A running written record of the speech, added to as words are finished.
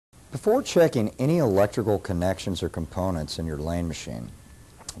Before checking any electrical connections or components in your lane machine,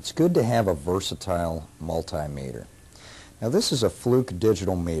 it's good to have a versatile multimeter. Now this is a fluke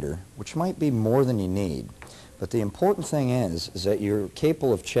digital meter, which might be more than you need, but the important thing is that you're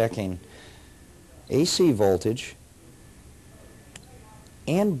capable of checking AC voltage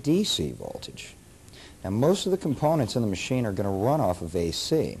and DC voltage. Now most of the components in the machine are going to run off of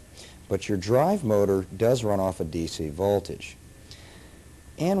AC, but your drive motor does run off of DC voltage.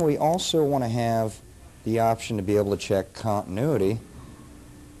 And we also want to have the option to be able to check continuity,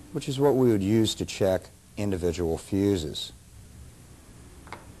 which is what we would use to check individual fuses.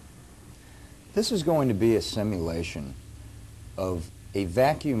 This is going to be a simulation of a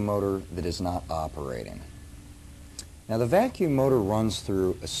vacuum motor that is not operating. Now the vacuum motor runs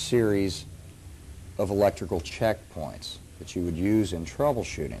through a series of electrical checkpoints that you would use in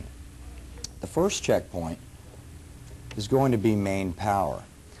troubleshooting. The first checkpoint is going to be main power.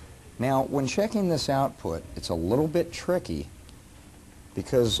 Now when checking this output, it's a little bit tricky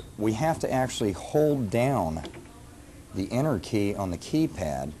because we have to actually hold down the enter key on the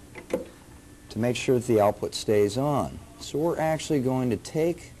keypad to make sure that the output stays on. So we're actually going to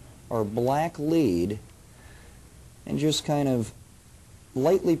take our black lead and just kind of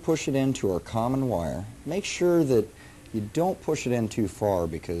lightly push it into our common wire. Make sure that you don't push it in too far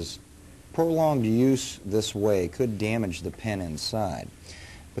because prolonged use this way could damage the pin inside.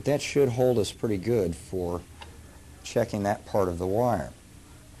 But that should hold us pretty good for checking that part of the wire.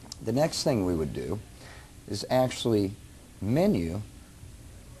 The next thing we would do is actually menu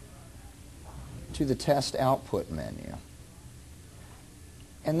to the test output menu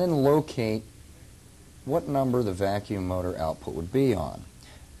and then locate what number the vacuum motor output would be on,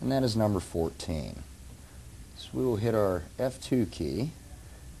 and that is number 14. So we will hit our F2 key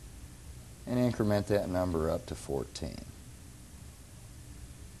and increment that number up to 14.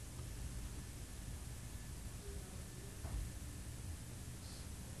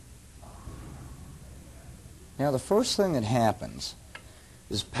 Now the first thing that happens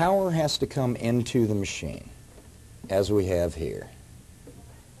is power has to come into the machine, as we have here.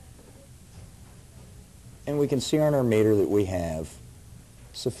 And we can see on our meter that we have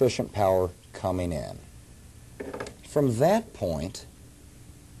sufficient power coming in. From that point,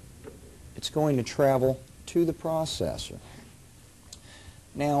 it's going to travel to the processor.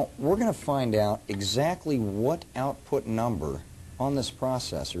 Now, we're going to find out exactly what output number on this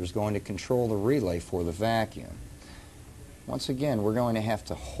processor is going to control the relay for the vacuum. Once again, we're going to have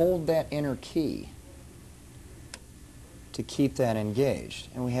to hold that enter key to keep that engaged.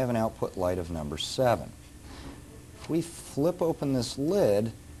 And we have an output light of number 7. If we flip open this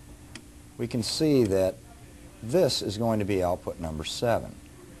lid, we can see that this is going to be output number 7.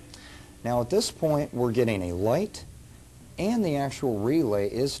 Now at this point, we're getting a light and the actual relay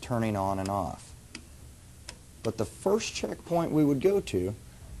is turning on and off. But the first checkpoint we would go to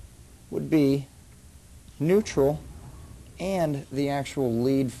would be neutral and the actual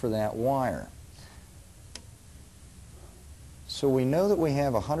lead for that wire. So we know that we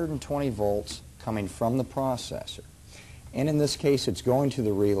have 120 volts coming from the processor. And in this case, it's going to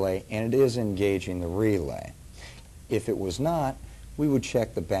the relay and it is engaging the relay. If it was not, we would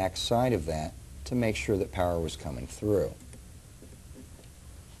check the back side of that to make sure that power was coming through.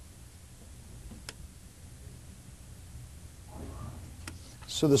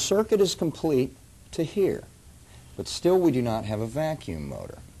 So the circuit is complete to here, but still we do not have a vacuum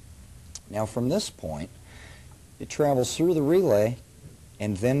motor. Now from this point, it travels through the relay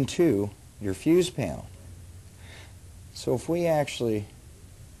and then to your fuse panel. So if we actually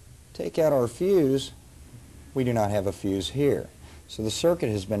take out our fuse, we do not have a fuse here. So the circuit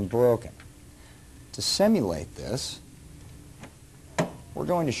has been broken. To simulate this, we're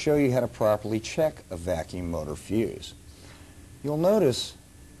going to show you how to properly check a vacuum motor fuse. You'll notice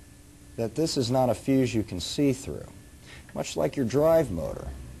that this is not a fuse you can see through, much like your drive motor.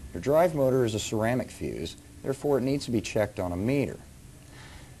 Your drive motor is a ceramic fuse, therefore it needs to be checked on a meter.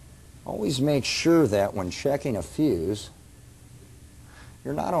 Always make sure that when checking a fuse,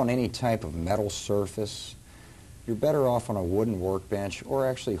 you're not on any type of metal surface. You're better off on a wooden workbench or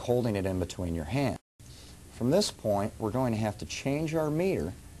actually holding it in between your hands. From this point, we're going to have to change our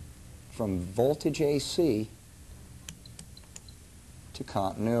meter from voltage AC to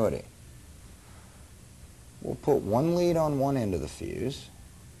continuity. We'll put one lead on one end of the fuse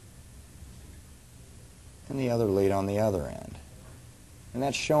and the other lead on the other end. And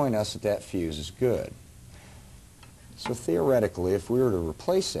that's showing us that that fuse is good. So theoretically, if we were to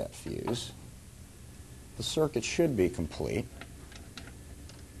replace that fuse, the circuit should be complete.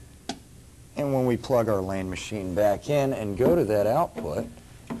 And when we plug our lane machine back in and go to that output,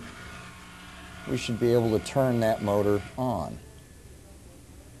 we should be able to turn that motor on.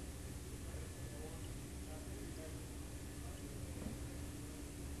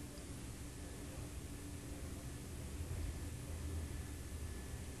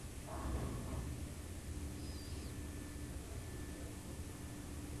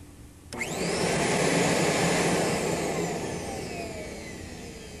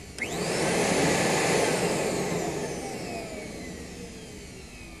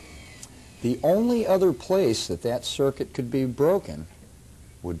 The only other place that that circuit could be broken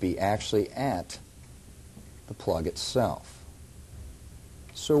would be actually at the plug itself.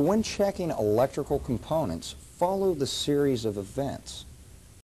 So when checking electrical components, follow the series of events.